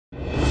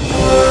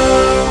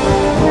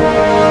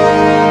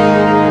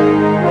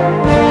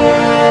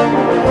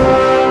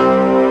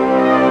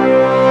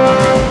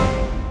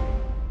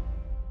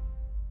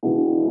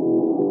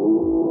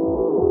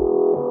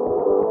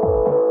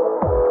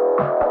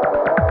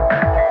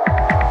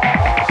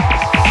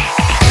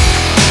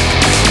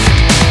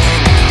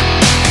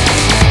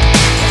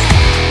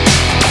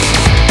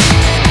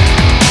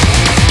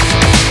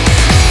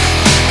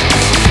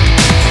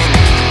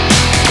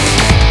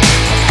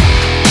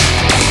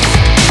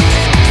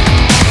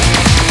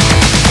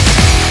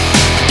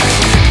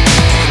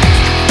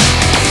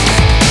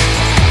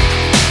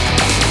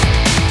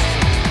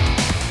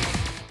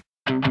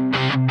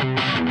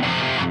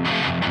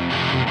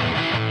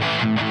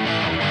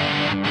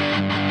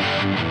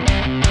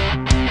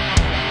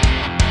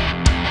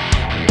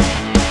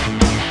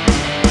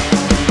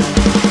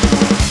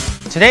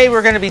Today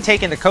we're going to be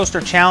taking the coaster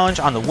challenge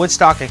on the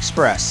Woodstock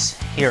Express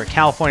here at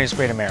California's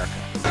Great America.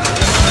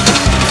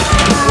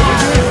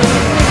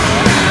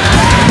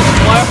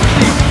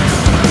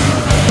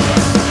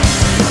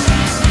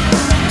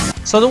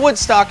 So the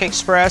Woodstock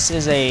Express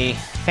is a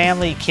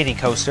family kiddie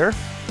coaster.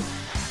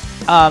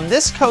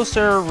 This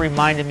coaster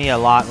reminded me a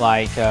lot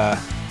like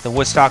the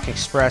Woodstock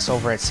Express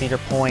over at Cedar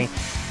Point.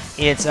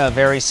 It's a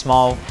very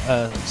small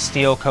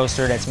steel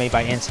coaster that's made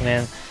by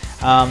E10.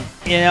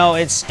 You know,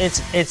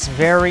 it's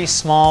very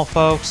small,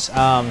 folks.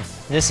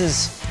 This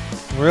is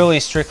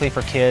really strictly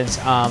for kids.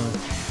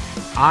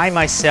 I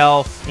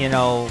myself, you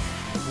know,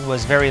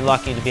 was very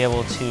lucky to be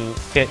able to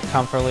fit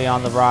comfortably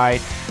on the ride.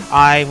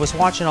 I was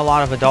watching a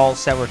lot of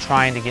adults that were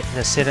trying to get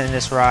to sit in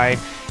this ride,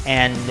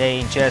 and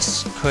they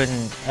just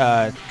couldn't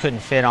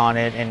fit on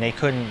it, and they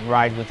couldn't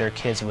ride with their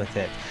kids with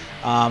it.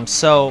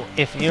 So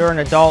if you're an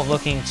adult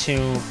looking to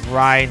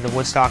ride the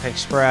Woodstock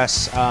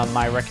Express,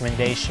 my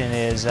recommendation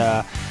is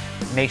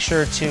make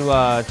sure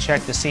to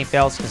check the seat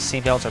belts, because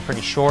seat belts are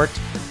pretty short.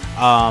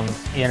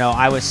 You know,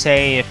 I would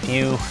say if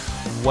you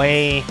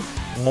weigh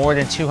more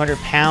than 200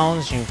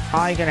 pounds, you're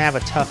probably going to have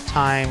a tough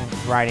time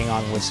riding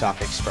on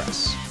Woodstock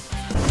Express.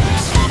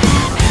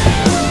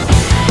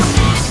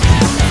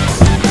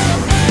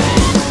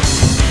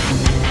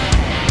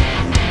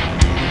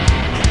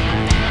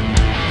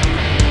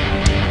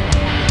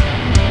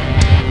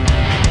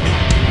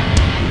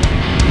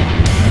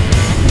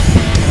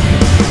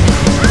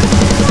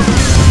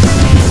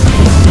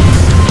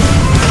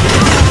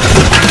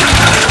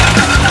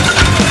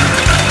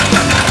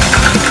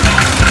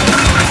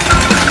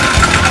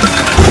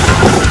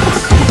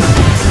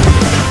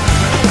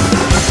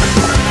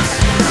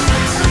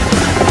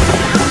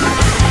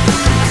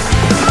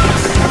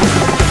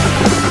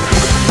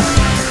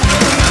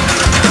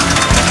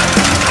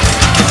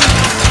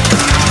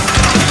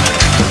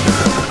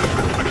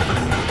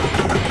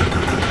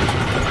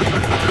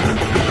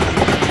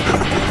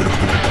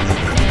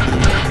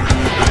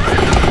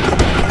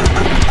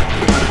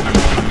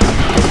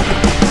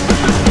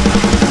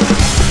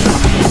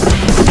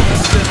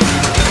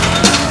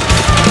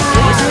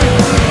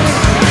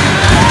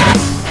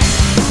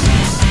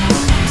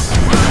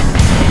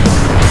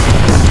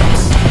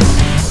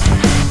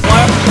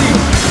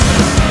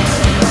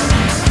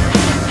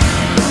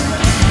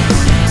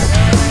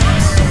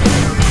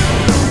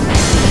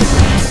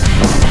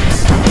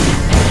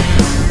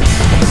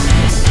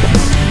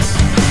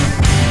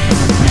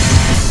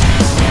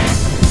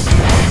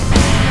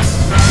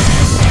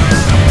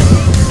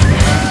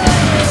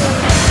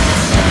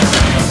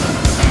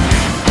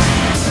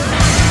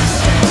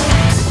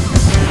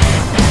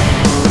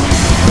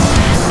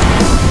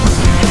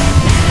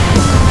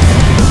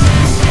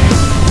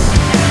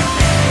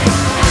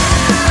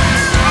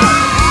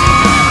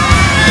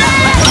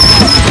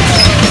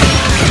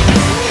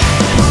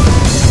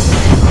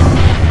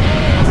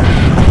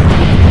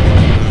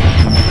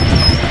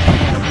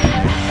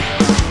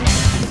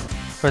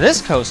 For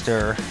this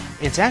coaster,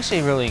 it's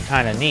actually really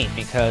kind of neat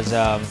because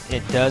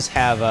it does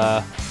have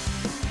a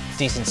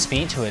decent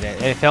speed to it.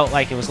 It felt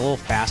like it was a little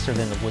faster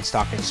than the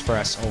Woodstock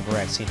Express over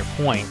at Cedar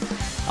Point,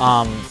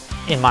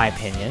 in my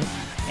opinion.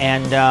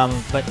 And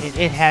but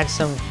it had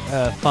some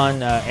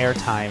fun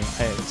airtime,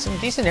 some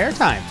decent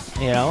airtime.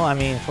 You know, I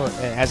mean,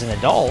 as an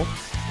adult,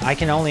 I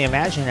can only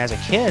imagine as a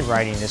kid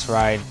riding this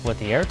ride what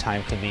the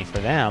airtime could be for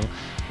them.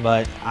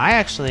 But I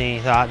actually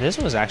thought this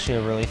was actually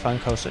a really fun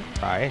coaster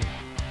to ride.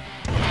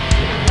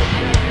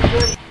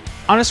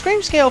 On a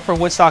scream scale for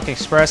Woodstock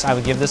Express, I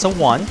would give this a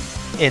 1.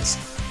 It's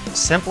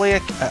simply a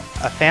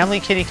family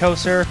kiddie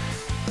coaster,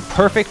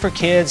 perfect for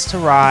kids to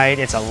ride.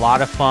 It's a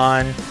lot of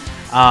fun,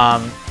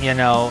 you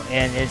know,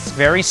 and it's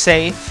very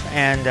safe,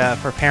 and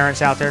for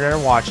parents out there that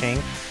are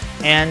watching.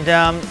 And,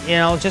 you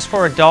know, just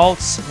for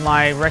adults,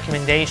 my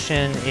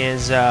recommendation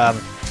is,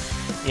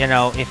 you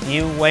know, if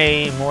you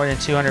weigh more than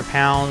 200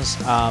 pounds,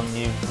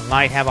 you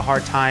might have a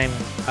hard time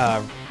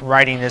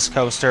riding this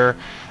coaster.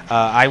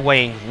 I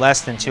weigh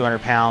less than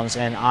 200 pounds,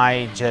 and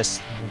I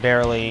just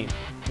barely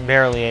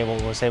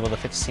was able to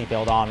fit the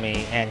seatbelt on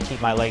me and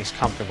keep my legs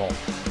comfortable.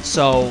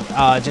 So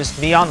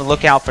just be on the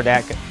lookout for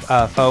that,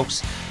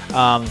 folks.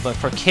 But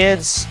for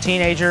kids,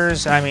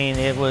 teenagers, I mean,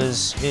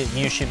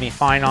 you should be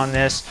fine on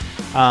this.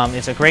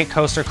 It's a great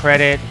coaster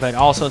credit, but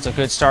also it's a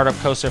good startup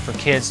coaster for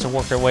kids to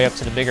work their way up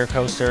to the bigger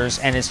coasters.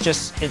 And it's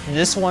just,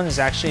 this one is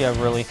actually a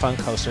really fun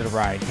coaster to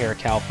ride here at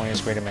California's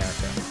Great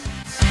America.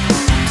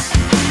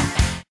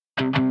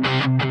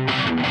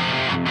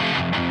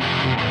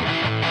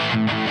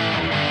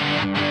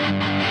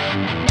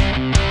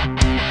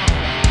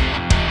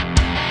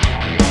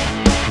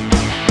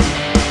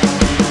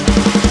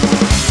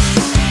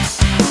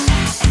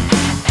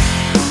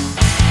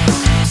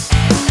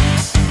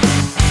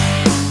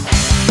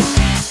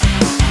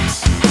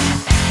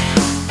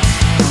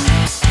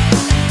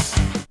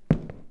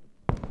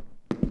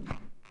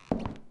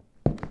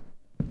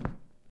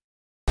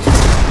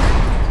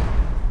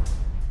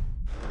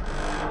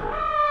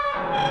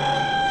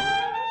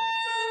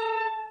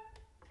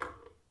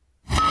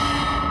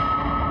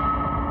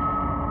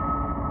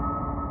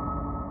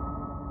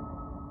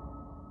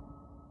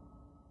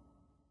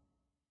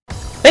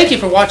 Thank you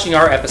for watching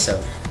our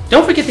episode.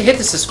 Don't forget to hit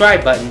the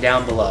subscribe button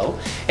down below,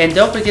 and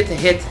don't forget to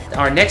hit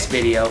our next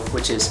video,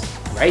 which is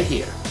right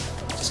here.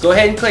 Just go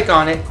ahead and click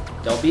on it.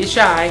 Don't be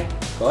shy.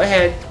 Go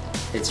ahead.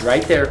 It's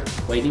right there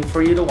waiting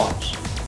for you to watch.